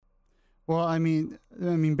Well,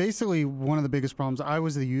 basically one of the biggest problems, I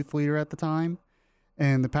was the youth leader at the time,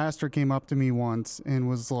 and the pastor came up to me once and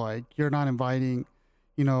was like, you're not inviting,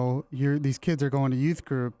 these kids are going to youth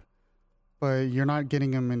group, but you're not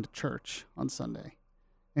getting them into church on Sunday.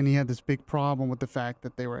 And he had this big problem with the fact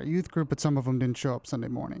that they were at youth group, but some of them didn't show up Sunday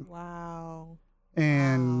morning. Wow.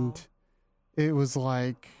 And it was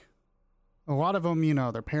like a lot of them,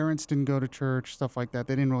 their parents didn't go to church, stuff like that.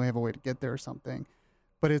 They didn't really have a way to get there or something.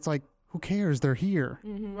 But it's like, who cares? They're here.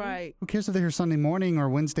 Mm-hmm. Right. Who cares if they're here Sunday morning or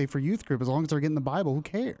Wednesday for youth group? As long as they're getting the Bible, who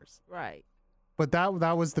cares? Right. But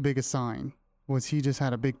that was the biggest sign, was he just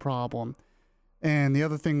had a big problem. And the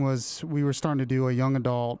other thing was we were starting to do a young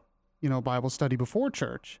adult, Bible study before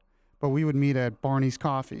church. But we would meet at Barney's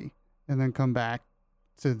Coffee and then come back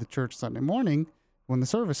to the church Sunday morning when the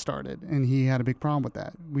service started. And he had a big problem with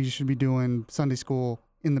that. We should be doing Sunday school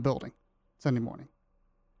in the building Sunday morning.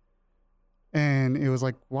 And it was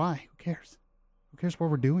like, why? Who cares? Who cares where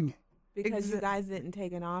we're doing it? Because you guys didn't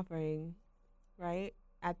take an offering, right?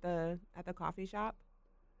 At the coffee shop?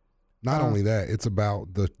 Not only that, it's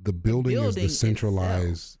about the building is the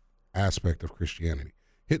centralized aspect of Christianity.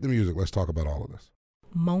 Hit the music. Let's talk about all of this.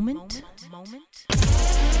 Moment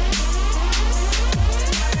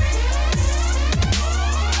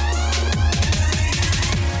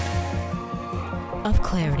of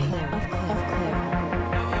clarity.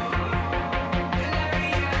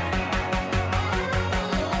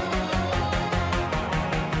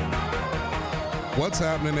 What's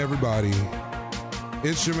happening, everybody?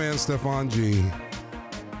 It's your man, Stefan G.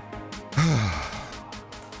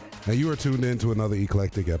 Now, you are tuned in to another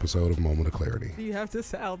eclectic episode of Moment of Clarity. You have to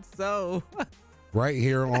sound so... Right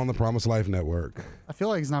here on the Promise Life Network. I feel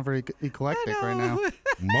like it's not very eclectic right now.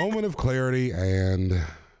 Moment of Clarity, and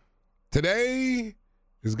today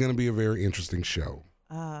is going to be a very interesting show.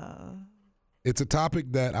 It's a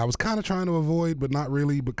topic that I was kind of trying to avoid, but not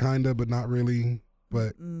really, but kind of, but not really,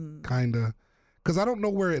 but kind of. Because I don't know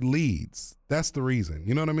where it leads. That's the reason.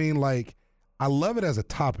 You know what I mean? Like, I love it as a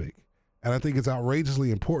topic, and I think it's outrageously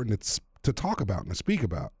important to talk about and to speak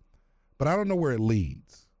about. But I don't know where it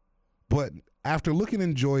leads. But after looking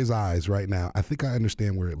in Joy's eyes right now, I think I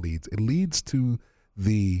understand where it leads. It leads to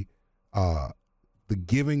the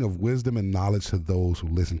giving of wisdom and knowledge to those who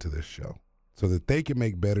listen to this show so that they can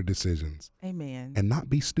make better decisions. Amen. And not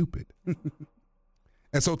be stupid.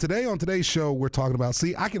 And so today on today's show, we're talking about, so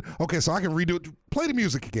I can redo it. Play the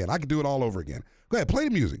music again. I can do it all over again. Go ahead, play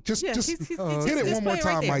the music. Just hit it one more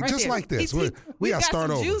time, Mike. Just like this. We got to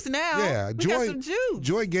start over. We got some juice now. Yeah, we got some juice.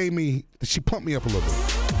 Joy gave me, she pumped me up a little bit.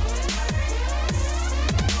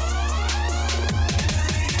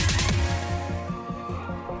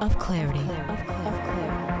 Of clarity.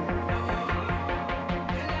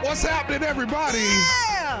 What's happening, everybody?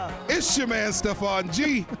 Yeah! It's your man, Stefan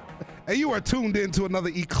G. And you are tuned in to another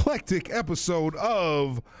eclectic episode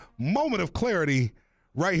of Moment of Clarity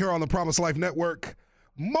right here on the Promise Life Network.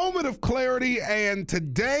 Moment of Clarity, and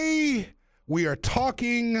today we are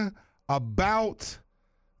talking about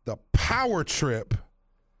the power trip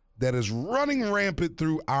that is running rampant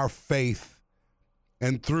through our faith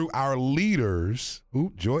and through our leaders.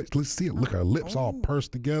 Ooh, Joy, let's see it. Look, our lips all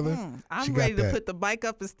pursed together. I'm ready to put the mic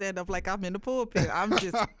up and stand up like I'm in the pulpit. I'm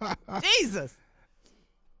just, Jesus.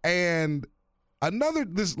 And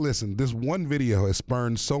this one video has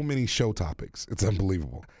spurned so many show topics. It's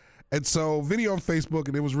unbelievable. And so video on Facebook,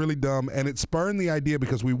 and it was really dumb, and it spurned the idea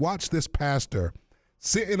because we watched this pastor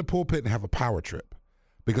sit in a pulpit and have a power trip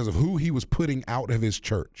because of who he was putting out of his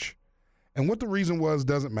church. And what the reason was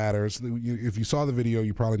doesn't matter. If you saw the video,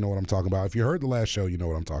 you probably know what I'm talking about. If you heard the last show, you know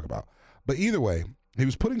what I'm talking about. But either way, he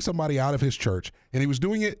was putting somebody out of his church, and he was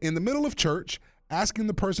doing it in the middle of church, asking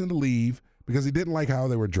the person to leave because he didn't like how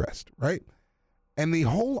they were dressed, right? And the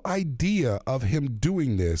whole idea of him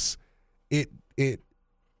doing this, it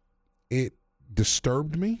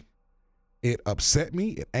disturbed me, it upset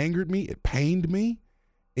me, it angered me, it pained me,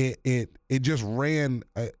 it just ran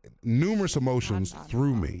numerous emotions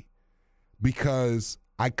through me because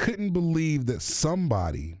I couldn't believe that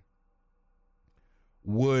somebody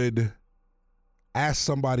would ask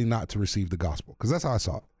somebody not to receive the gospel, because that's how I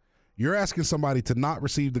saw it. You're asking somebody to not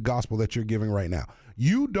receive the gospel that you're giving right now.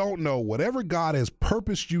 You don't know whatever God has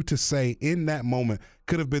purposed you to say in that moment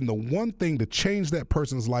could have been the one thing to change that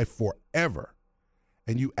person's life forever.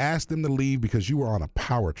 And you asked them to leave because you were on a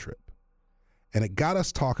power trip. And it got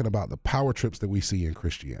us talking about the power trips that we see in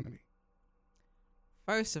Christianity.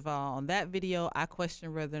 First of all, on that video, I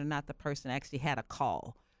question whether or not the person actually had a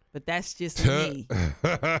call. But that's just me.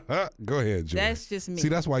 Go ahead, Joy. That's just me. See,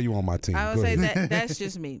 that's why you on my team. I would say that's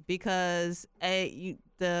just me because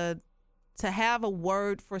to have a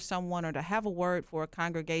word for someone or to have a word for a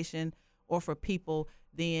congregation or for people,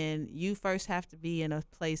 then you first have to be in a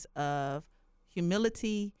place of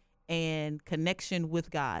humility and connection with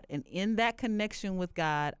God. And in that connection with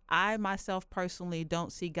God, I myself personally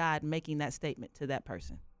don't see God making that statement to that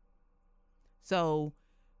person. So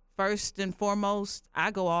first and foremost,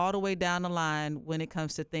 I go all the way down the line when it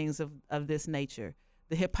comes to things of this nature.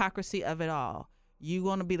 The hypocrisy of it all. You're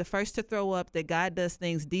going to be the first to throw up that God does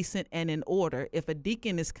things decent and in order. If a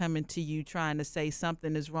deacon is coming to you trying to say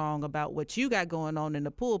something is wrong about what you got going on in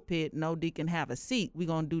the pulpit, no, deacon, have a seat. We're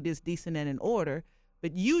going to do this decent and in order.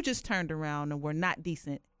 But you just turned around and were not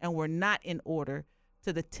decent and were not in order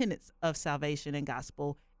to the tenets of salvation and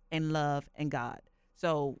gospel and love and God.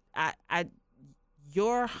 So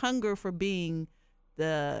your hunger for being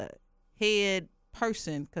the head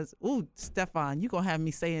person, because, ooh, Stefan, you're going to have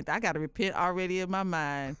me saying, I got to repent already in my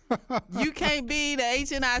mind. You can't be the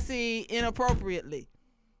HNIC inappropriately.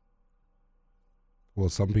 Well,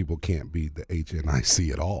 some people can't be the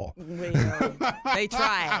HNIC at all. Well, they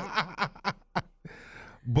tried.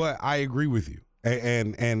 But I agree with you.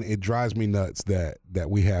 And it drives me nuts that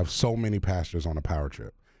we have so many pastors on a power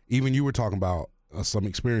trip. Even you were talking about some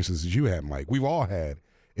experiences that you had, Mike. We've all had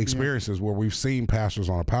experiences where we've seen pastors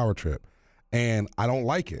on a power trip, and I don't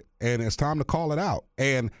like it. And it's time to call it out.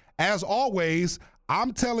 And as always,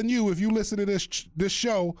 I'm telling you, if you listen to this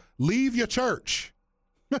show, leave your church.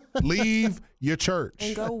 Leave your church.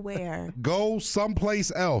 And go where? Go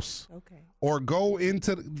someplace else. Okay. Or go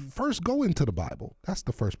into the Bible. That's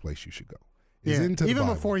the first place you should go. Into even the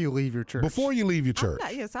Bible. before you leave your church. Before you leave your church.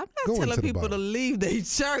 I'm not Go telling into the people to Bible. leave their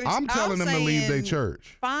church. I'm telling them to leave their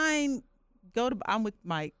church. Fine. I'm with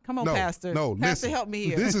Mike. Come on, No, Pastor. no, Pastor, listen. help me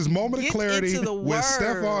here. This is Moment of Get Clarity into the with word.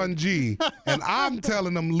 Stefan G. And I'm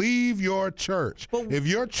telling them, leave your church. But- If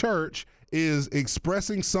your church is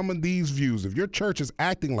expressing some of these views, if your church is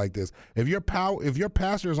acting like this, if your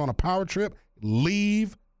pastor is on a power trip,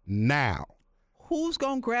 leave now. Who's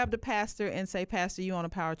going to grab the pastor and say, Pastor, you on a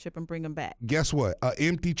power trip, and bring him back? Guess what? An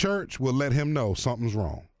empty church will let him know something's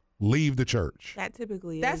wrong. Leave the church. That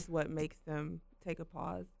typically That's- is what makes them take a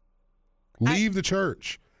pause. Leave the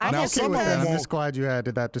church. I'm Now, okay some with of that. them I'm won't. just glad you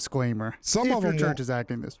added that disclaimer. Some if of your them church won't- is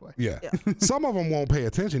acting this way. Yeah. Some of them won't pay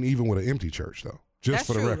attention even with an empty church, though. Just That's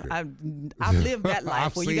for the true. record. I've lived that life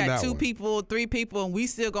I've where you seen got that 2 one. people, 3 people, and we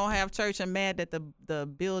still going to have church and mad that the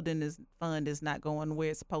building fund is not going where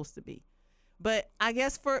it's supposed to be. But I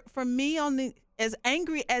guess for me, as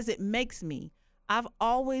angry as it makes me, I've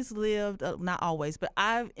always lived, not always, but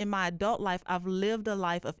in my adult life, I've lived a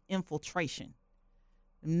life of infiltration.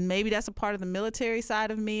 Maybe that's a part of the military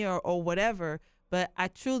side of me or whatever, but I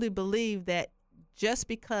truly believe that just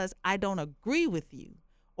because I don't agree with you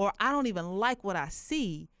or I don't even like what I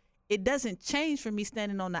see, it doesn't change for me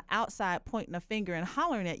standing on the outside pointing a finger and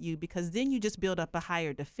hollering at you, because then you just build up a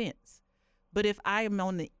higher defense. But if I am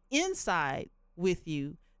on the inside with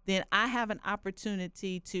you, then I have an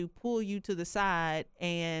opportunity to pull you to the side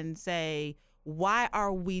and say, why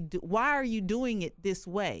are you doing it this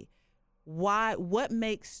way? What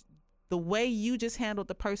makes the way you just handled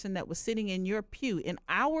the person that was sitting in your pew, in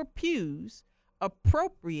our pews,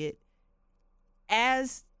 appropriate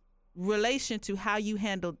as relation to how you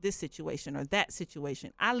handled this situation or that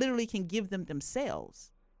situation? I literally can give them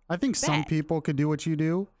themselves. I think some back. people could do what you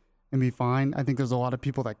do and be fine. I think there's a lot of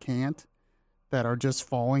people that can't, that are just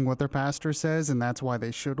following what their pastor says, and that's why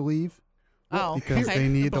they should leave. Because they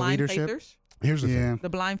need the blind leadership. faithers? Here's the thing. Yeah. The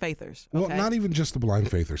blind faithers. Well, Okay. not even just the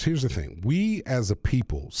blind faithers. Here's the thing. We as a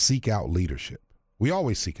people seek out leadership. We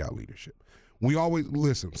always seek out leadership. We always,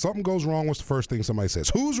 listen, something goes wrong, what's the first thing somebody says?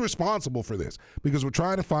 Who's responsible for this? Because we're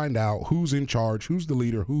trying to find out who's in charge, who's the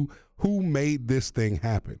leader, who made this thing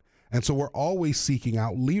happen. And so we're always seeking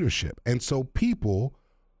out leadership. And so people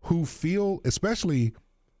who feel, especially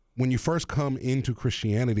when you first come into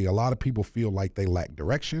Christianity, a lot of people feel like they lack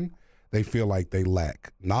direction. They feel like they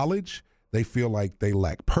lack knowledge. They feel like they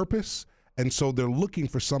lack purpose. And so they're looking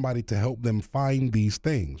for somebody to help them find these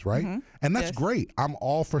things, right? Mm-hmm. And that's Yes. great. I'm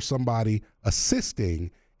all for somebody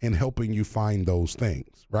assisting in helping you find those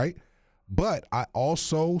things, right? But I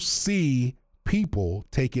also see people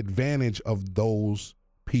take advantage of those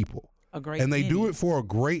people. And they do it for a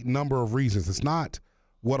great number of reasons. It's not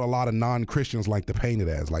what a lot of non-Christians like to paint it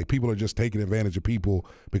as. Like, people are just taking advantage of people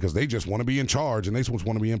because they just want to be in charge and they just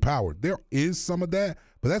want to be empowered. There is some of that,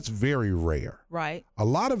 but that's very rare. Right. A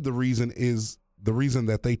lot of the reason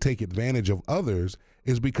that they take advantage of others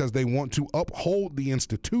is because they want to uphold the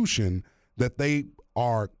institution that they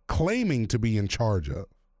are claiming to be in charge of.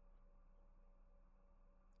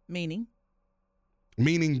 Meaning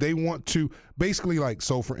Meaning they want to basically, like,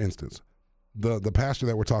 so for instance, the pastor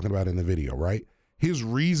that we're talking about in the video, right? His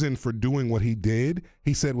reason for doing what he did,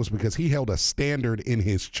 he said, was because he held a standard in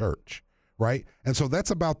his church, right? And so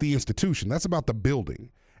that's about the institution. That's about the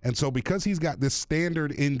building. And so because he's got this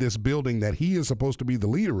standard in this building that he is supposed to be the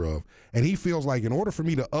leader of, and he feels like in order for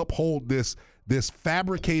me to uphold this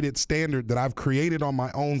fabricated standard that I've created on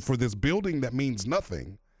my own for this building that means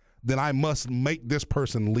nothing, then I must make this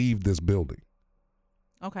person leave this building.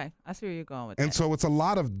 Okay, I see where you're going with And that. so it's a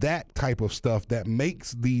lot of that type of stuff that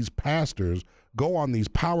makes these pastors go on these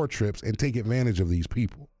power trips and take advantage of these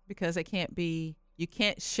people. Because you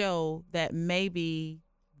can't show that maybe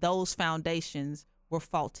those foundations were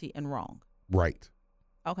faulty and wrong. Right.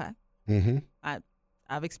 Okay. Mm-hmm.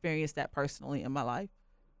 I've experienced that personally in my life.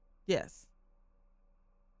 Yes.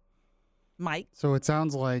 Mike? So it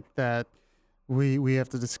sounds like that we have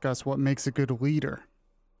to discuss what makes a good leader.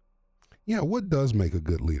 Yeah, what does make a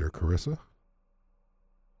good leader, Carissa?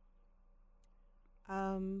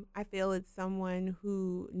 I feel it's someone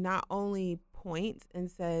who not only points and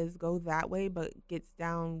says go that way, but gets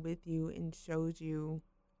down with you and shows you,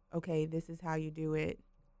 okay, this is how you do it.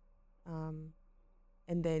 And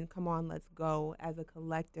then come on, let's go as a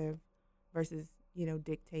collective versus,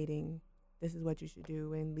 dictating this is what you should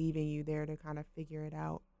do and leaving you there to kind of figure it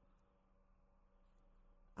out.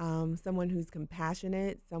 Someone who's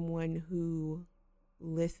compassionate, someone who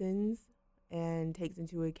listens and takes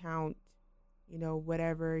into account,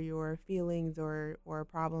 whatever your feelings or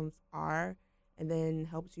problems are, and then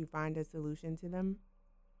helps you find a solution to them.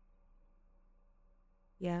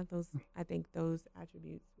 Yeah, I think those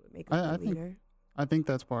attributes would make a good leader. I think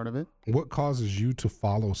that's part of it. What causes you to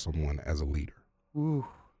follow someone as a leader? Ooh,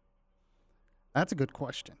 that's a good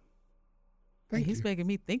question. He's making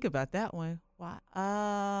me think about that one. Why?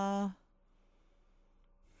 I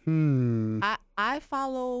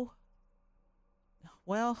follow.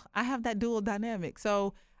 Well, I have that dual dynamic.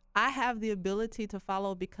 So I have the ability to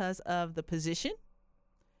follow because of the position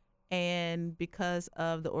and because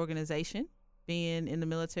of the organization. Being in the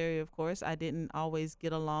military, of course, I didn't always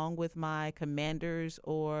get along with my commanders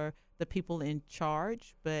or the people in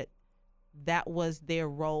charge, but that was their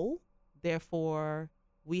role. Therefore,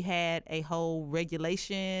 we had a whole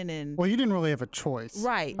regulation and. Well, you didn't really have a choice,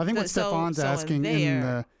 right? I think what Stefan's asking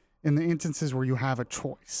in the instances where you have a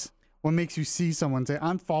choice, what makes you see someone say,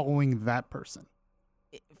 "I'm following that person"?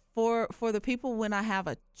 For the people, when I have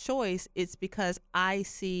a choice, it's because I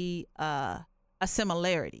see a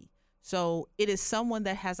similarity. So it is someone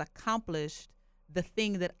that has accomplished the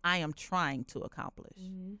thing that I am trying to accomplish.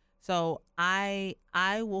 Mm-hmm. So I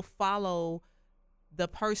will follow the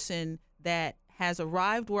person that has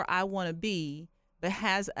arrived where I want to be, but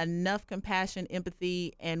has enough compassion,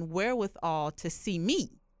 empathy, and wherewithal to see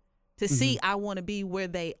me, to see I want to be where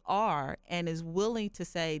they are, and is willing to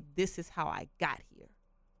say, this is how I got here.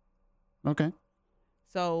 Okay.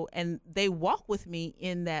 So, and they walk with me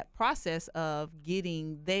in that process of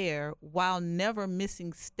getting there while never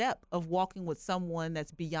missing step of walking with someone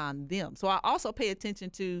that's beyond them. So I also pay attention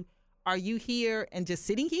to, are you here and just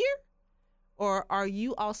sitting here? Or are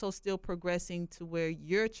you also still progressing to where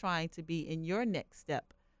you're trying to be in your next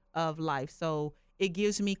step of life? So it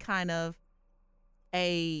gives me kind of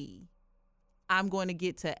I'm going to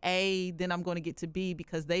get to A, then I'm going to get to B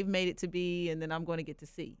because they've made it to B, and then I'm going to get to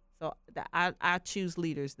C. So I choose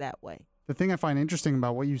leaders that way. The thing I find interesting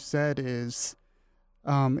about what you said is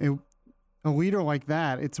a leader like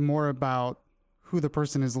that, it's more about who the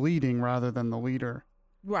person is leading rather than the leader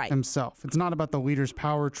himself. It's not about the leader's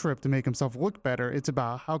power trip to make himself look better. It's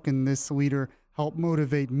about how can this leader help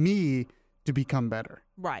motivate me to become better.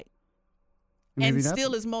 Right. And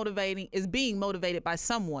still is being motivated by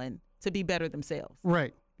someone to be better themselves.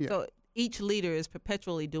 Right. Yeah. So each leader is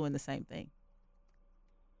perpetually doing the same thing.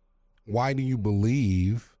 Why do you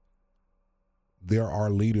believe there are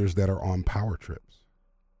leaders that are on power trips?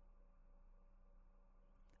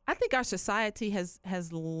 I think our society has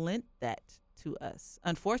lent that to us,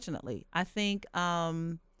 unfortunately. I think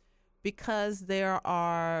because there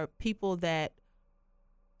are people that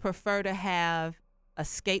prefer to have a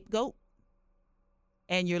scapegoat,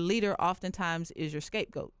 and your leader oftentimes is your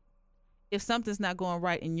scapegoat. If something's not going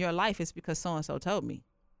right in your life, it's because so-and-so told me,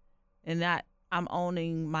 and not I'm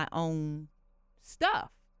owning my own stuff.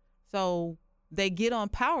 So they get on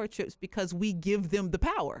power trips because we give them the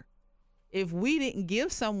power. If we didn't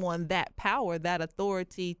give someone that power, that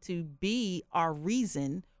authority to be our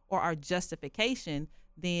reason or our justification,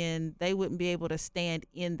 then they wouldn't be able to stand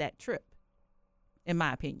in that trip, in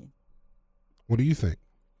my opinion. What do you think?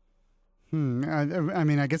 I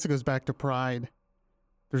mean, I guess it goes back to pride.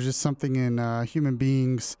 There's just something in human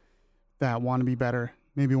beings that want to be better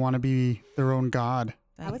maybe want to be their own God.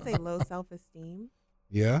 I would say low self-esteem.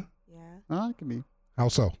 Yeah? Yeah. Oh, it could be. How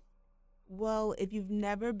so? Well, if you've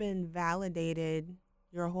never been validated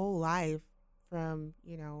your whole life from,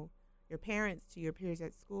 your parents to your peers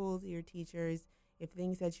at school to your teachers, if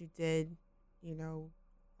things that you did,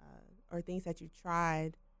 or things that you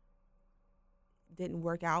tried didn't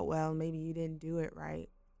work out well, maybe you didn't do it right,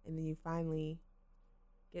 and then you finally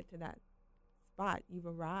get to that spot, you've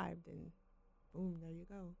arrived, and boom, there you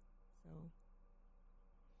go. So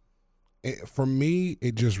For me,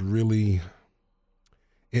 it just really,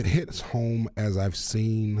 it hits home as I've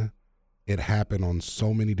seen it happen on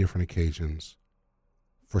so many different occasions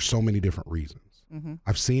for so many different reasons. Mm-hmm.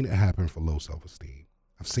 I've seen it happen for low self-esteem.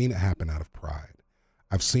 I've seen it happen out of pride.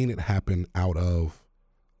 I've seen it happen out of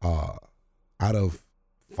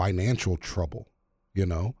financial trouble.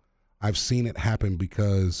 I've seen it happen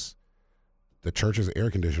because the church's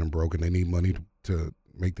air conditioner broke and they need money to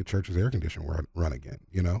make the church's air conditioner run again.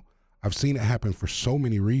 I've seen it happen for so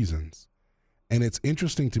many reasons. And it's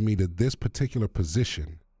interesting to me that this particular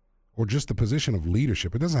position, or just the position of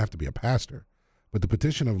leadership, it doesn't have to be a pastor, but the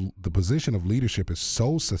position of leadership is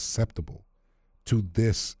so susceptible to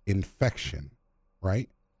this infection, right?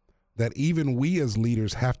 That even we as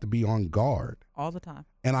leaders have to be on guard. All the time.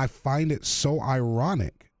 And I find it so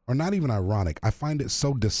ironic, or not even ironic, I find it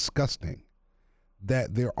so disgusting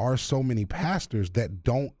that there are so many pastors that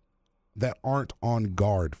aren't on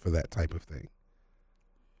guard for that type of thing,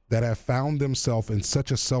 that have found themselves in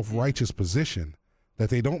such a self-righteous position that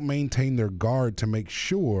they don't maintain their guard to make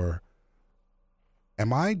sure,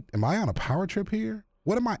 am I on a power trip here?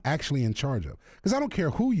 What am I actually in charge of? Because I don't care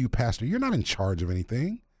who you pastor, you're not in charge of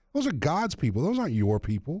anything. Those are God's people. Those aren't your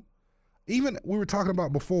people. Even we were talking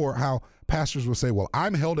about before how pastors will say, well,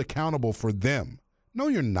 I'm held accountable for them. No,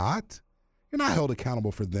 you're not. You're not held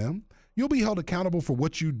accountable for them. You'll be held accountable for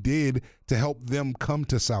what you did to help them come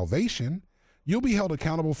to salvation. You'll be held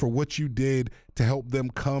accountable for what you did to help them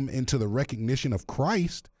come into the recognition of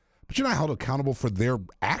Christ, but you're not held accountable for their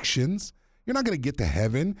actions. You're not going to get to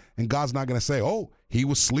heaven, and God's not going to say, oh, he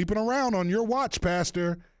was sleeping around on your watch,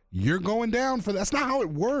 Pastor. You're going down for that. That's not how it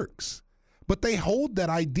works. But they hold that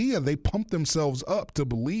idea. They pump themselves up to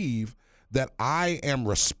believe that I am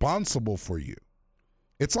responsible for you.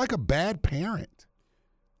 It's like a bad parent.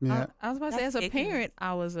 Yeah. I was about to say, That's as a ignorant.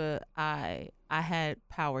 parent, I had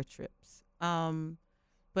power trips.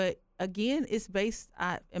 But again, it's based,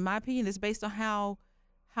 in my opinion, it's based on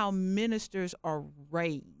how ministers are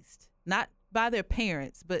raised, not by their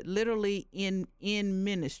parents, but literally in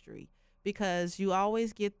ministry, because you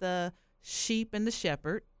always get the sheep and the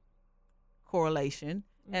shepherd correlation,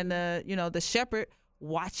 and the shepherd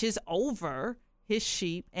watches over his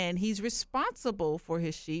sheep, and he's responsible for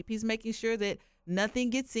his sheep. He's making sure that nothing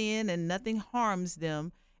gets in and nothing harms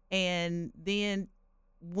them. And then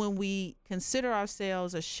when we consider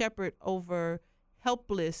ourselves a shepherd over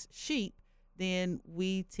helpless sheep, then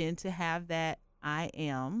we tend to have that I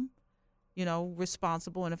am,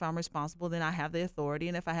 responsible. And if I'm responsible, then I have the authority.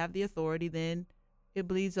 And if I have the authority, then it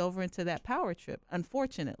bleeds over into that power trip,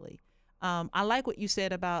 unfortunately. I like what you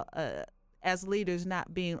said about as leaders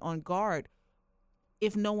not being on guard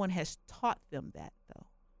if no one has taught them that, though.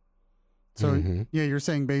 So, Mhm. yeah, you're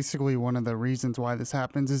saying basically one of the reasons why this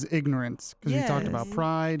happens is ignorance. Because we talked about Yes.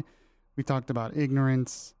 pride. We talked about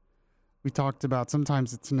ignorance. We talked about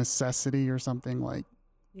sometimes it's necessity or something like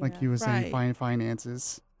you were saying, Right.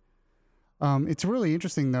 finances. It's really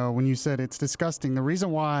interesting, though, when you said it's disgusting. The reason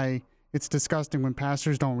why it's disgusting when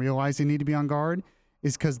pastors don't realize they need to be on guard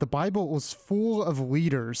is because the Bible was full of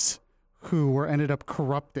leaders who ended up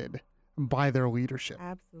corrupted by their leadership.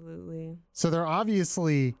 Absolutely. So they're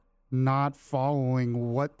obviously not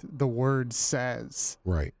following what the word says.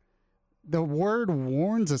 Right. The word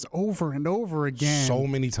warns us over and over again So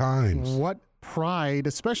many times. what pride,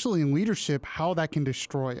 especially in leadership, how that can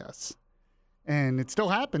destroy us. And it still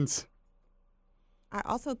happens. I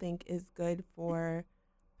also think it's good for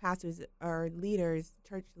pastors or leaders,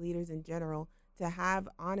 church leaders in general, to have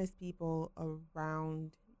honest people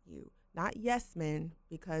around you. Not yes men,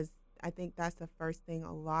 because I think that's the first thing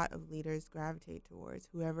a lot of leaders gravitate towards.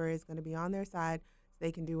 Whoever is going to be on their side so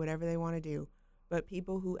they can do whatever they want to do. But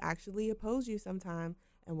people who actually oppose you sometime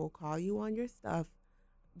and will call you on your stuff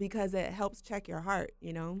because it helps check your heart,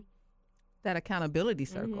 That accountability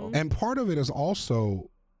circle. Mhm. And part of it is also,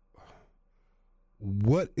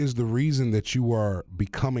 what is the reason that you are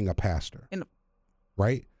becoming a pastor?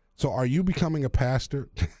 Right? So are you becoming a pastor?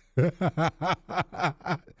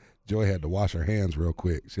 Joy had to wash her hands real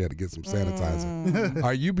quick. She had to get some sanitizer.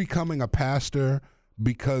 Are you becoming a pastor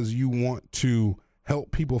because you want to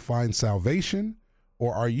help people find salvation?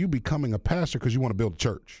 or are you becoming a pastor because you want to build a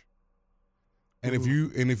church? And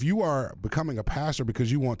if you are becoming a pastor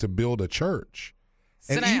because you want to build a church,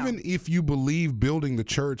 and even if you believe building the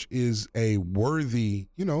church is a worthy,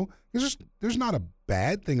 there's not a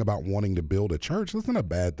bad thing about wanting to build a church. That's not a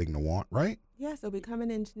bad thing to want, right? Yeah, so become an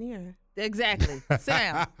engineer. Exactly. Sit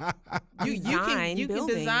down. You can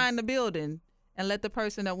buildings. design the building and let the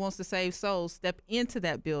person that wants to save souls step into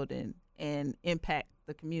that building and impact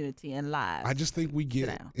the community and lives. I just think we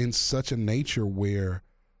get in such a nature where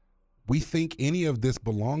we think any of this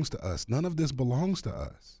belongs to us. None of this belongs to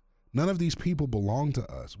us. None of these people belong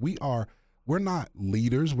to us. We're not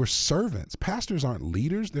leaders, we're servants. Pastors aren't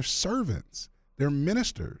leaders, they're servants. They're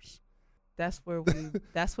ministers. That's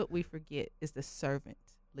what we forget is the servant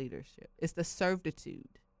leadership. It's the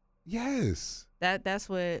servitude. Yes. That's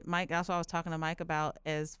what Mike, that's what I was talking to Mike about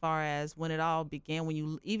as far as when it all began, when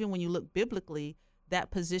you look biblically, that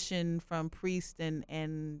position from priest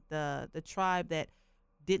and the tribe that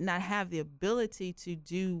did not have the ability to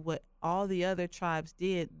do what all the other tribes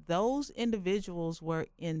did, those individuals were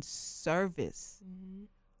in service.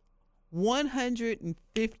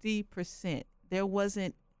 150%. There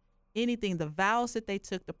wasn't anything. The vows that they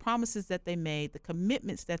took, the promises that they made, the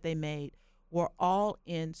commitments that they made were all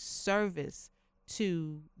in service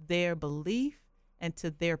to their belief and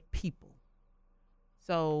to their people.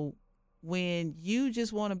 So when you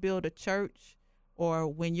just want to build a church, or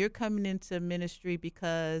when you're coming into ministry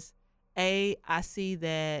because I see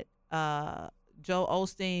that Joe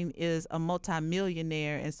Osteen is a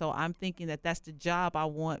multimillionaire, and so I'm thinking that that's the job I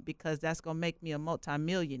want because that's going to make me a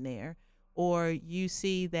multimillionaire. Or you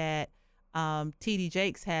see that T.D.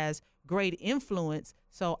 Jakes has great influence,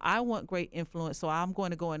 so I want great influence, so I'm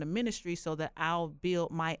going to go into ministry so that I'll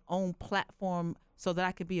build my own platform so that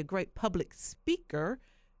I can be a great public speaker.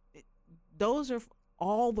 Those are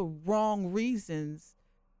all the wrong reasons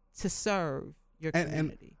to serve your community.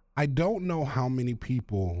 And I don't know how many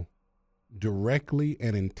people directly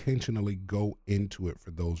and intentionally go into it for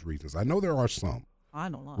those reasons. I know there are some. I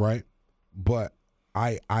know a lot. Right? But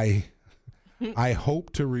I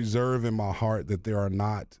hope to reserve in my heart that there are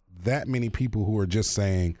not that many people who are just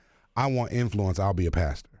saying, I want influence, I'll be a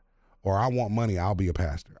pastor. Or I want money, I'll be a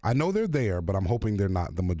pastor. I know they're there, but I'm hoping they're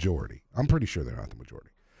not the majority. I'm pretty sure they're not the majority.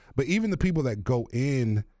 But even the people that go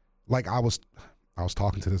in, like I was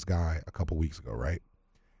talking to this guy a couple weeks ago, right?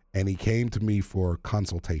 And he came to me for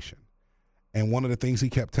consultation. And one of the things he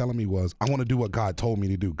kept telling me was, I want to do what God told me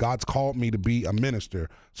to do. God's called me to be a minister,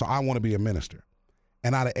 so I want to be a minister.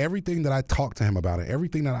 And out of everything that I talked to him about and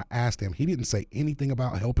everything that I asked him, he didn't say anything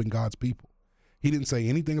about helping God's people. He didn't say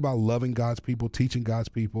anything about loving God's people, teaching God's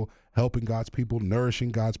people, helping God's people, nourishing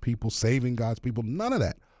God's people, saving God's people, none of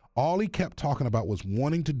that. All he kept talking about was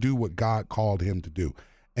wanting to do what God called him to do.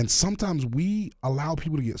 And sometimes we allow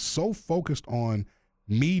people to get so focused on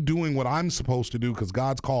me doing what I'm supposed to do because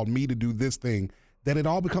God's called me to do this thing that it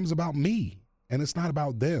all becomes about me and it's not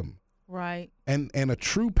about them. Right. And a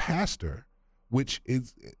true pastor, which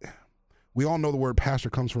is, we all know the word pastor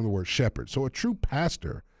comes from the word shepherd. So a true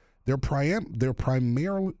pastor, they're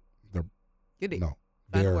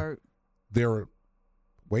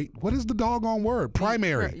wait, what is the doggone word?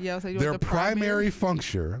 Primary. Yeah, so their primary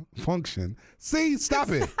function. See, stop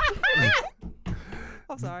it.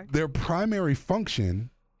 I'm sorry. Their primary function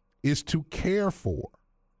is to care for,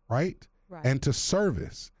 right? And to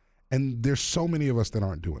service. And there's so many of us that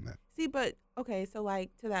aren't doing that. See, but okay, so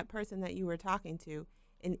like to that person that you were talking to,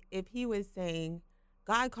 and if he was saying,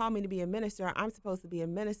 God called me to be a minister, I'm supposed to be a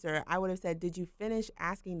minister, I would have said, did you finish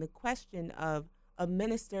asking the question of a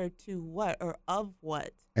minister to what or of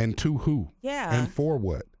what? And to who? Yeah. And for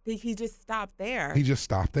what? He just stopped there. He just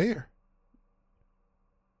stopped there.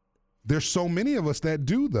 There's so many of us that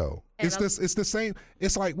do, though. It's the same.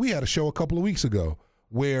 It's like we had a show a couple of weeks ago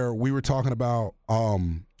where we were talking about,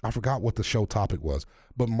 I forgot what the show topic was,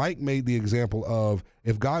 but Mike made the example of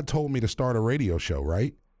if God told me to start a radio show,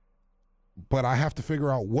 right? But I have to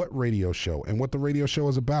figure out what radio show and what the radio show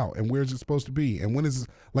is about and where is it supposed to be and when is it,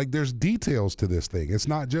 like there's details to this thing. It's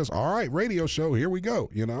not just, all right, radio show, here we go,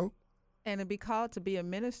 you know? And to be called to be a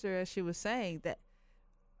minister, as she was saying, that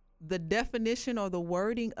the definition or the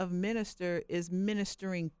wording of minister is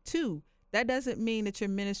ministering to. That doesn't mean that you're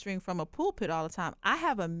ministering from a pulpit all the time. I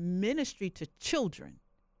have a ministry to children.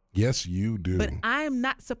 Yes, you do. But I am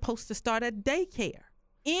not supposed to start a daycare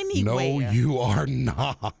anywhere. No, you are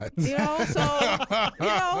not. You know,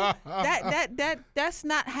 so that's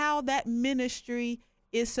not how that ministry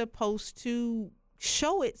is supposed to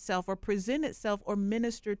show itself or present itself or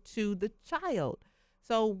minister to the child.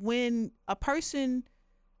 So when a person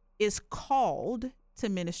is called to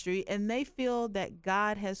ministry and they feel that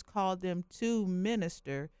God has called them to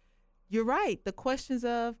minister, you're right. The questions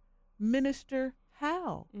of minister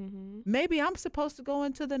how? Mm-hmm. Maybe I'm supposed to go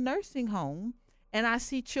into the nursing home and I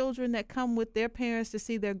see children that come with their parents to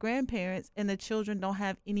see their grandparents and the children don't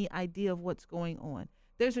have any idea of what's going on.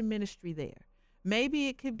 There's a ministry there. Maybe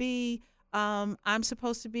it could be I'm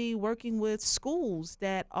supposed to be working with schools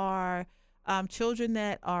that are children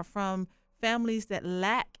that are from families that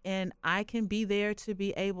lack, and I can be there to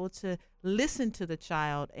be able to listen to the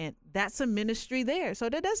child, and that's a ministry there. So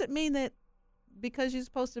that doesn't mean that because you're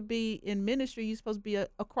supposed to be in ministry, you're supposed to be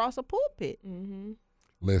across a pulpit. Mm-hmm.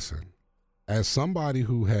 Listen, as somebody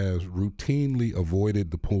who has routinely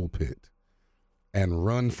avoided the pulpit and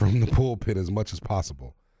run from the pulpit as much as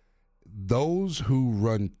possible, those who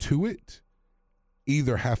run to it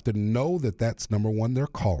either have to know that that's number one, their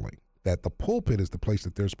calling, that the pulpit is the place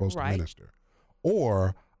that they're supposed to minister,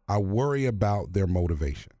 or I worry about their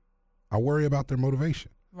motivation.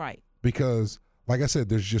 Right. Because, like I said,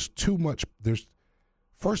 there's just too much.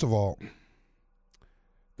 First of all,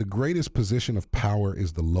 the greatest position of power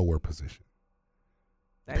is the lower position.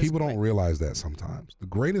 People don't realize that sometimes. The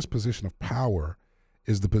greatest position of power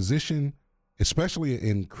is the position, especially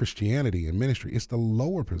in Christianity and ministry, it's the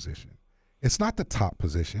lower position. It's not the top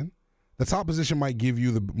position. The top position might give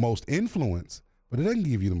you the most influence, but it doesn't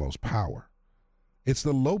give you the most power. It's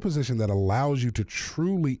the low position that allows you to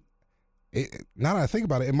truly, now that I think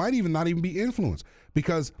about it, it might even not even be influence,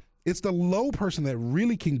 because it's the low person that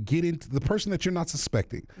really can get into the person that you're not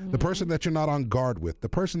suspecting, the person that you're not on guard with, the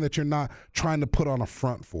person that you're not trying to put on a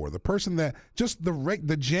front for, the person that just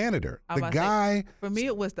the janitor, the guy. For me,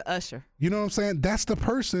 it was the usher. You know what I'm saying? That's the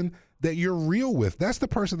person that you're real with. That's the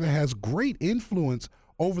person that has great influence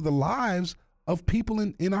over the lives of people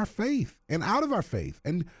in our faith and out of our faith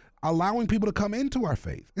and allowing people to come into our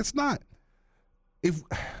faith. It's not.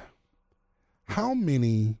 How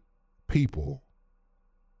many people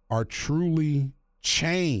are truly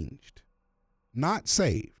changed, not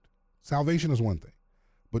saved? Salvation is one thing,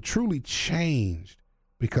 but truly changed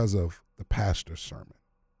because of the pastor's sermon.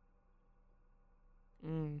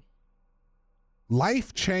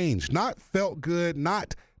 Life changed, not felt good,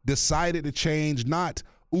 not decided to change, not,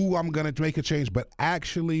 ooh, I'm going to make a change, but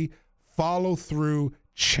actually follow through,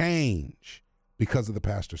 change because of the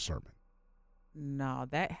pastor's sermon. No,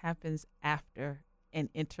 that happens after and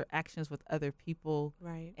interactions with other people,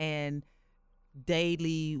 Right. and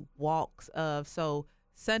daily walks of. So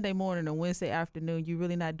Sunday morning or Wednesday afternoon, you're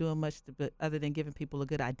really not doing much other than giving people a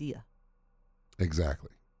good idea.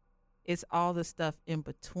 Exactly. It's all the stuff in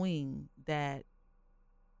between that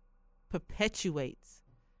perpetuates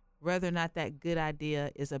whether or not that good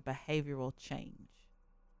idea is a behavioral change.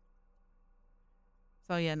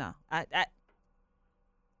 So yeah, no, I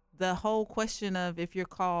the whole question of if you're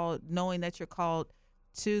called, knowing that you're called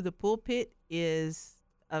to the pulpit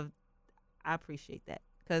I appreciate that,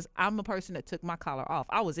 because I'm a person that took my collar off.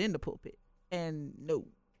 I was in the pulpit, and no,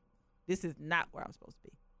 this is not where I'm supposed to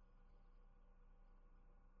be.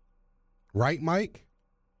 Right, Mike?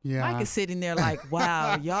 Yeah. Mike is sitting there like,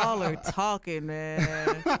 wow, y'all are talking,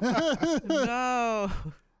 man. No.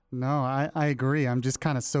 No, I agree. I'm just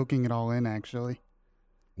kind of soaking it all in, actually,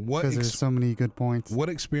 because there's so many good points. What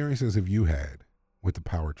experiences have you had with the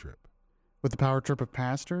power trip? With the power trip of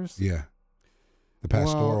pastors? Yeah. The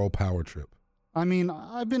pastoral power trip. I mean,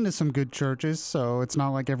 I've been to some good churches, so it's not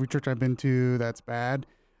like every church I've been to that's bad.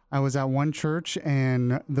 I was at one church,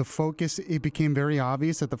 and it became very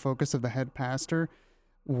obvious that the focus of the head pastor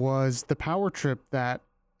was the power trip, that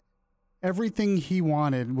everything he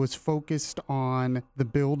wanted was focused on the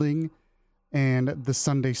building and the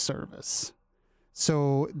Sunday service.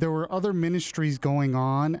 So there were other ministries going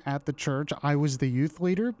on at the church. I was the youth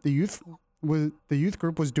leader. The youth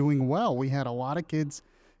group was doing well. We had a lot of kids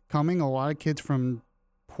coming, a lot of kids from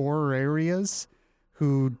poorer areas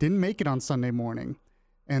who didn't make it on Sunday morning.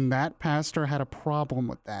 And that pastor had a problem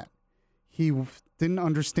with that. He didn't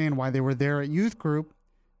understand why they were there at youth group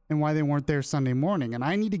and why they weren't there Sunday morning. And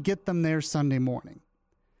I need to get them there Sunday morning.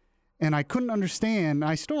 And I couldn't understand.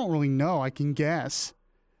 I still don't really know. I can guess.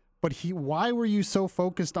 But why were you so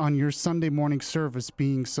focused on your Sunday morning service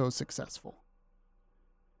being so successful?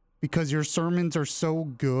 Because your sermons are so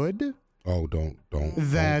good? Oh, don't do Want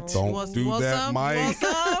that, some? Mike. Want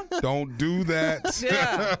some? Don't do that.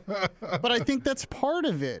 Yeah. But I think that's part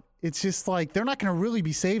of it. It's just like they're not going to really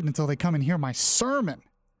be saved until they come and hear my sermon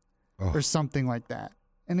or something like that.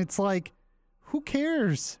 And it's like, who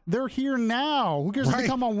cares? They're here now. Who cares if they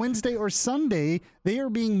come on Wednesday or Sunday? They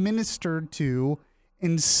are being ministered to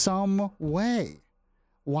in some way.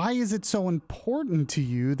 Why is it so important to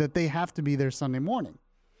you that they have to be there Sunday morning?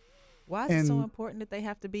 Why is it so important that they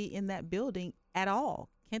have to be in that building at all?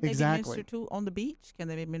 Can't they be ministered to on the beach? Can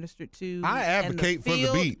they be ministered to? I advocate for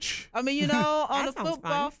the beach. I mean, on the sounds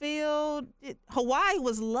football fun. field. Hawaii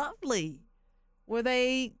was lovely, where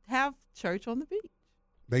they have church on the beach.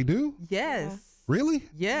 They do? Yes. Really?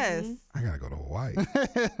 Yes. I gotta go to Hawaii.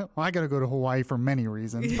 Well, I got to go to Hawaii for many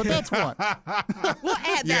reasons, but that's one. We'll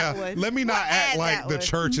add that one. Let me not We'll act add like that the one.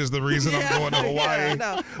 church is the reason I'm going to Hawaii. Yeah,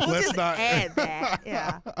 no. We'll Let's just not add that.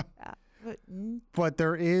 Yeah. But, But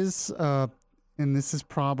there is, and this is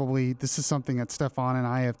something that Stefan and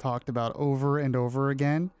I have talked about over and over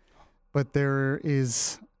again. But there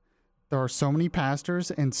are so many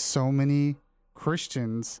pastors and so many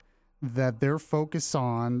Christians that they're focused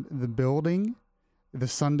on the building, the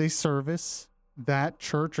Sunday service, that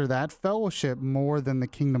church or that fellowship more than the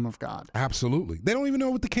kingdom of God. Absolutely. They don't even know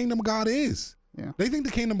what the kingdom of God is. Yeah. They think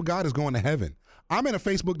the kingdom of God is going to heaven. I'm in a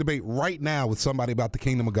Facebook debate right now with somebody about the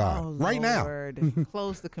kingdom of God. Right Lord.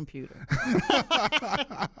 Close the computer.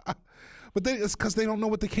 But it's because they don't know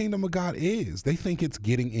what the kingdom of God is. They think it's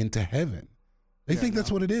getting into heaven. They think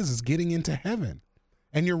that's what it is getting into heaven.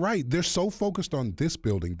 And you're right. They're so focused on this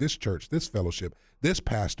building, this church, this fellowship, this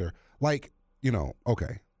pastor. Like,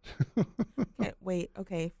 okay.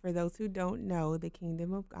 Okay. For those who don't know, the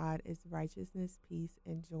kingdom of God is righteousness, peace,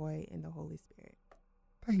 and joy in the Holy Spirit.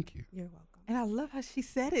 Thank you. You're welcome. And I love how she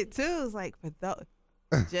said it too. It's like, for those,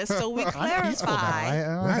 just so we I'm peaceful now.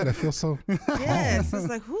 clarify. Right. I feel so. Yes. It's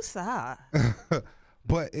like, who's that?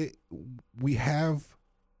 But we have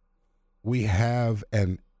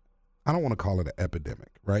an, I don't want to call it an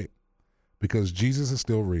epidemic, right? Because Jesus is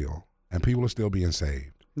still real and people are still being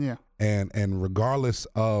saved. Yeah. And regardless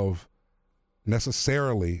of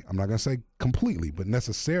necessarily, I'm not going to say completely, but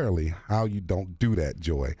necessarily how you don't do that,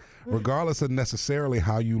 Joy, regardless of necessarily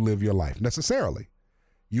how you live your life, necessarily,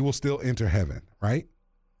 you will still enter heaven, right?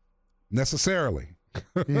 Necessarily.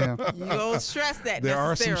 Yeah. You don't stress that There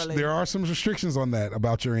necessarily. are some restrictions on that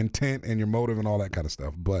about your intent and your motive and all that kind of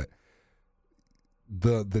stuff, but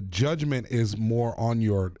the judgment is more on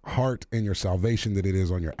your heart and your salvation than it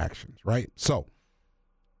is on your actions, right? So,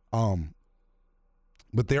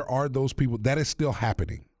 but there are those people that is still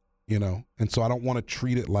happening, and so I don't want to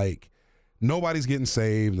treat it like nobody's getting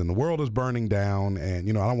saved and the world is burning down, and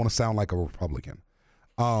I don't want to sound like a Republican.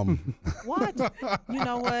 What? You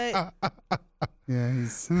know what? Yeah,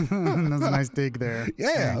 that's a nice dig there.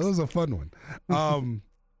 Yeah, it was a fun one. I'm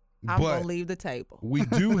but going to leave the table. we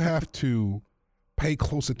do have to pay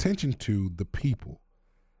close attention to the people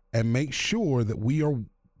and make sure that we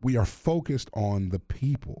are focused on the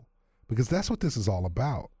people, because that's what this is all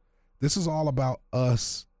about. This is all about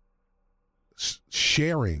us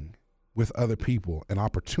sharing with other people an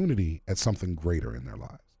opportunity at something greater in their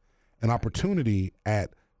lives, an opportunity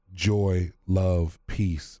at joy, love,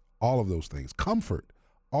 peace, all of those things, comfort,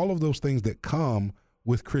 all of those things that come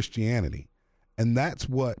with Christianity. And that's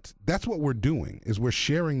what we're doing, is we're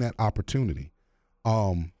sharing that opportunity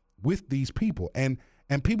with these people. And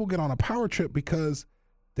people get on a power trip because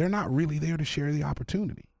they're not really there to share the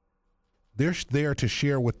opportunity. They're there to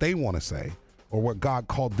share what they want to say or what God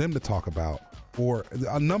called them to talk about or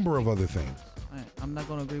a number of other things. I'm not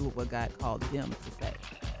going to agree with what God called them to say.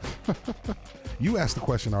 You asked the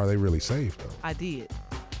question, are they really saved, though? I did.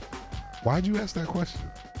 Why'd you ask that question?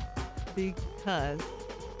 Because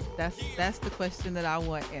that's the question that I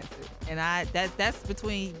want answered. And that's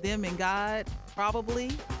between them and God,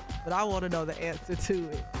 probably, but I want to know the answer to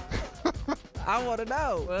it. I want to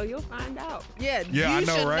know. Well, you'll find out. Yeah, Yeah, I you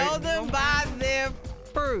know, should right? know them by their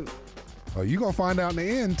fruit. Oh, you're going to find out in the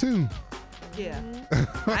end, too. Yeah.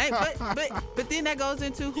 But then that goes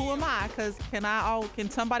into who am I? Because can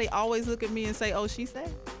somebody always look at me and say, oh, she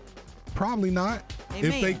said? Probably not. Amen.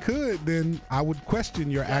 If they could, then I would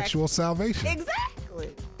question your actual salvation.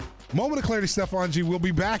 Exactly. Moment of Clarity, Stefan G. We'll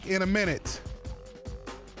be back in a minute.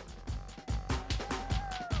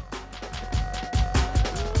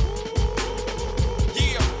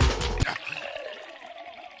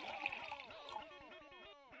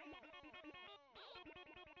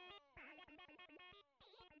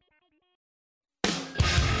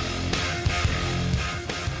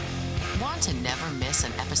 Want to never miss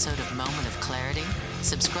an episode of Moment of Clarity?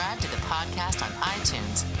 Subscribe to the podcast on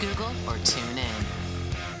iTunes, Google, or TuneIn.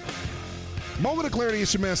 Moment of Clarity,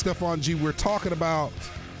 it's your man Stefan G. We're talking about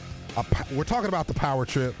the power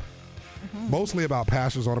trip, mostly about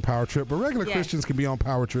pastors on a power trip, but regular Yes. Christians can be on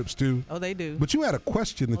power trips too. Oh, they do. But you had a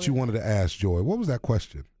question that you wanted to ask, Joy. What was that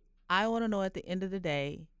question? I want to know at the end of the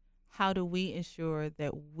day, how do we ensure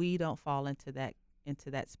that we don't fall into that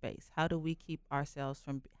into that space? How do we keep ourselves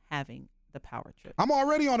from having the power trip? I'm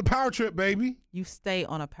already on a power trip, baby. You stay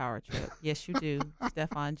on a power trip. Yes, you do,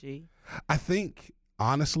 Stefan G. I think,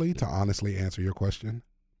 honestly, to honestly answer your question,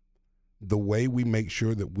 the way we make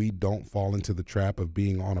sure that we don't fall into the trap of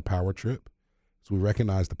being on a power trip is we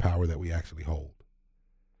recognize the power that we actually hold.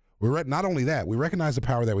 Not only that, we recognize the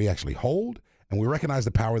power that we actually hold, and we recognize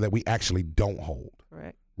the power that we actually don't hold.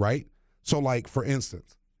 Correct. Right? So, like, for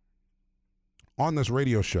instance, on this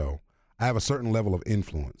radio show, I have a certain level of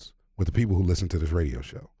influence with the people who listen to this radio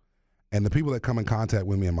show. And the people that come in contact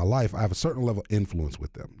with me in my life, I have a certain level of influence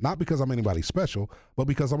with them. Not because I'm anybody special, but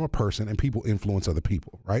because I'm a person and people influence other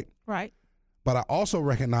people, right? Right. But I also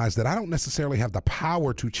recognize that I don't necessarily have the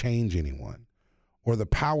power to change anyone or the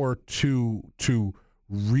power to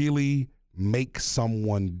really make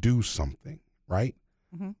someone do something, right?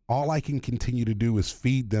 Mm-hmm. All I can continue to do is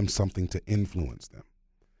feed them something to influence them.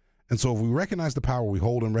 And so if we recognize the power we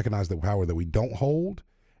hold and recognize the power that we don't hold,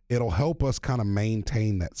 it'll help us kind of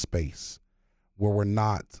maintain that space where we're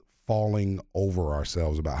not falling over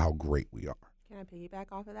ourselves about how great we are. Can I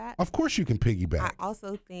piggyback off of that? Of course you can piggyback. I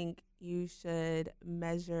also think you should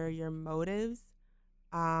measure your motives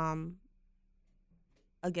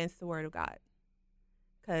against the word of God,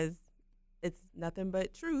 because it's nothing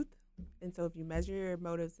but truth. And so if you measure your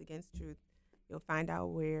motives against truth, you'll find out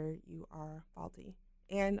where you are faulty.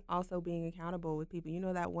 And also being accountable with people. You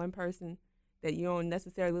know that one person that you don't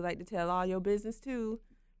necessarily like to tell all your business to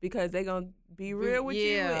because they're going to be real with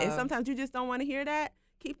you. And sometimes you just don't want to hear that.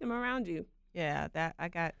 Keep them around you. Yeah,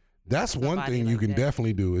 That's one thing you can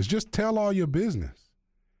definitely do is just tell all your business.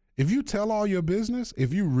 If you tell all your business,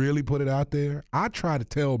 if you really put it out there, I try to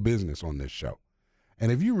tell business on this show.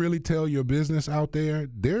 And if you really tell your business out there,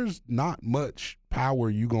 there's not much power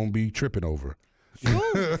you're going to be tripping over.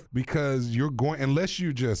 Because you're going, unless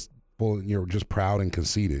you're just proud and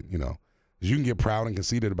conceited, you know. You can get proud and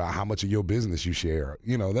conceited about how much of your business you share.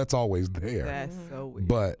 You know, that's always there. That's so weird.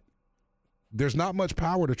 But there's not much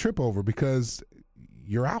power to trip over because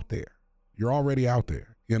you're out there. You're already out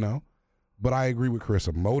there, you know. But I agree with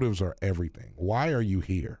Carissa. Motives are everything. Why are you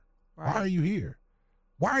here? Right. Why are you here?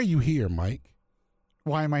 Why are you here, Mike?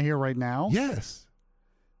 Why am I here right now? Yes.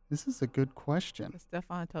 This is a good question.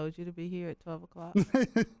 Stefan told you to be here at 12 o'clock.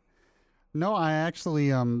 No, I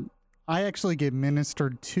actually get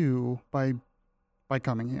ministered to by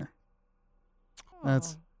coming here.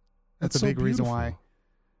 That's a so big reason beautiful. why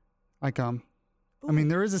I come. I mean,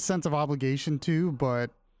 there is a sense of obligation too, but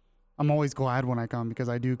I'm always glad when I come because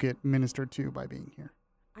I do get ministered to by being here.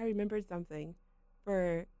 I remembered something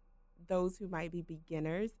for those who might be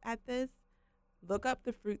beginners at this. Look up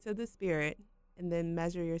the fruits of the Spirit and then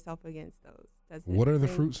measure yourself against those. What are the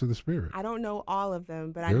fruits of the Spirit? I don't know all of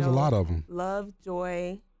them, but There's I know a lot of them. Love,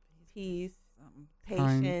 joy, peace,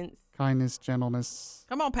 patience, Kindness, gentleness,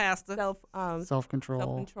 Come on, Pastor. self-control.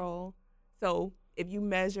 self-control. So if you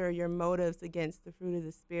measure your motives against the fruit of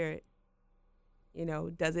the Spirit, you know,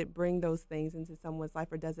 does it bring those things into someone's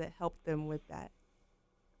life or does it help them with that?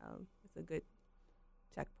 It's a good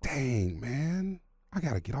checkpoint. Dang, man. I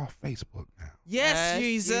got to get off Facebook now. Yes,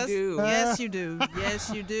 Jesus. You do. Yes, you do. Yes,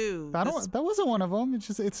 you do. That wasn't one of them.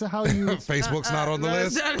 It's how you. Facebook's not on the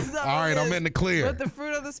list? That is not All on right, the I'm list. in the clear. But the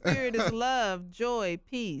fruit of the Spirit is love, joy,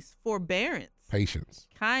 peace, forbearance, Patience.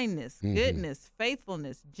 kindness, Mhm. goodness,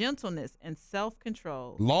 faithfulness, gentleness, and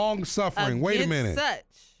self-control. Long suffering. Wait a Against minute.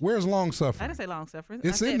 Such. Where's long I suffering? didn't say long suffering.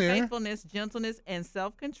 It's I said in there. faithfulness, gentleness, and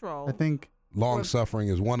self-control. I think Long suffering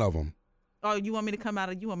is one of them. Oh, you want me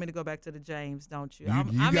to you want me to go back to the James, don't you? You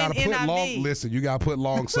I'm got to in put NIV. listen, you got to put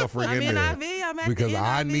long suffering I'm in there. NIV. I'm at Because the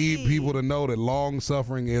I need NIV. people to know that long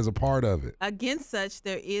suffering is a part of it. Against such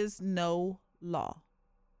there is no law.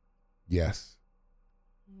 Yes.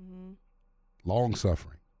 Mm-hmm. Long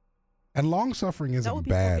suffering. And long suffering would isn't be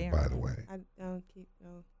bad, forbearance. by the way. I don't keep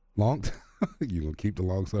Long you going to keep the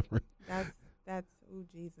long suffering? That's oh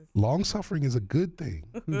Jesus. Long suffering is a good thing.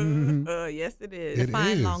 Yes, it is. It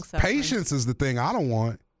Define is. long suffering. Patience is the thing I don't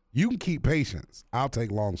want. You can keep patience. I'll take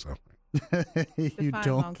long suffering. you Define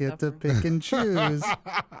don't long get to suffering. pick and choose.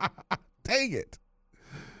 Dang it.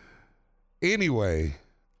 Anyway,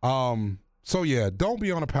 so yeah, don't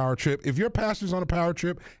be on a power trip. If your pastor's on a power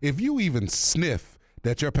trip, if you even sniff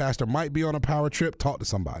that your pastor might be on a power trip, talk to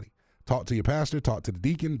somebody. Talk to your pastor, talk to the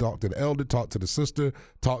deacon, talk to the elder, talk to the sister,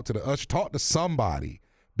 talk to the usher, talk to somebody,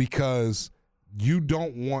 because you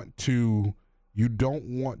don't want to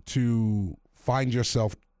find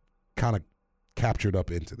yourself kind of captured up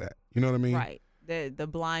into that. You know what I mean? Right. The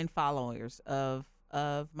blind followers of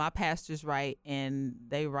my pastor's right and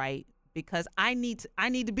they right because I need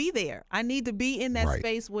to be there. I need to be in that Right.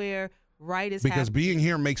 space where Right is because happening. being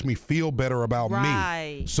here makes me feel better about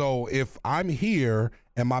Right. me. So if I'm here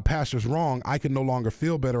and my pastor's wrong, I can no longer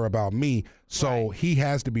feel better about me. So Right. he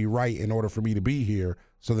has to be right in order for me to be here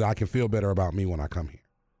so that I can feel better about me when I come here.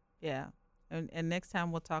 Yeah. And next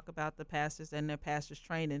time we'll talk about the pastors and their pastors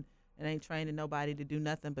training and ain't training nobody to do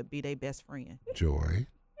nothing but be their best friend. Joy,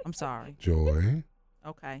 I'm sorry. joy,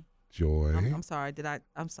 Okay. joy. I'm sorry.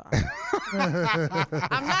 I'm sorry.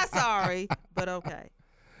 I'm not sorry, but okay.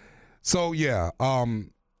 So yeah,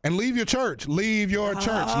 and leave your church. Leave your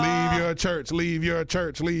church. Leave your church. Leave your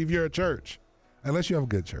church. Leave your church. Unless you have a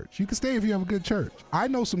good church. You can stay if you have a good church. I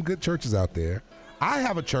know some good churches out there. I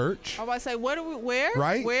have a church. I was about to say, where?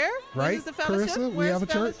 Right? Where? Right, Where is the fellowship? Carissa, we Where's have a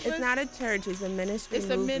church? fellowship? It's not a church. It's a ministry It's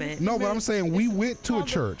a movement. No, but I'm saying we went to a called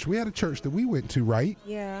the- church. We had a church that we went to, right?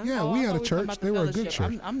 Yeah. Yeah, Oh, we I had thought a we were talking church. about the They were a good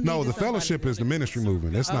fellowship. church. I'm No, needing the somebody fellowship to is the ministry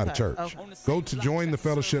movement. It's not a Okay, church. okay. Go to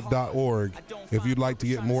jointhefellowship.org if you'd like to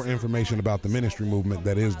get more information about the ministry movement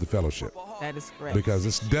that is the fellowship. That is great. Because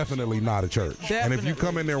it's definitely not a church. And if you Definitely.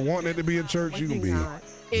 come in there wanting it to be a church, you can be not.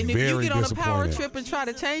 And if very you get on a power disappointed. trip and try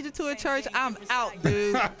to change it to a church, I'm out,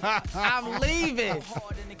 dude. I'm leaving.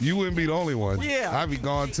 You wouldn't be the only one. Yeah. I'd be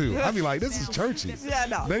gone too. I'd be like, this is churchy. Yeah,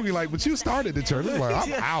 no. They'd be like, but you started the church. I'm like,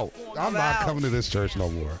 I'm out. I'm not out. coming to this church no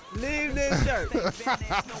more. Leave this church.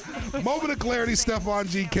 Moment of clarity, Stephon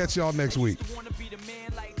G. Catch y'all next week. Wanna be the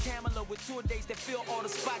man like Tamala with tour dates that fill all the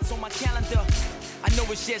spots on my calendar. I know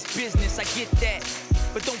it's just business, I get that.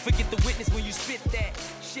 But don't forget the witness when you spit that.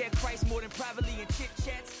 Share Christ more than privately in chit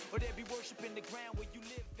chats, or there be worship in the ground where you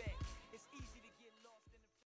live at.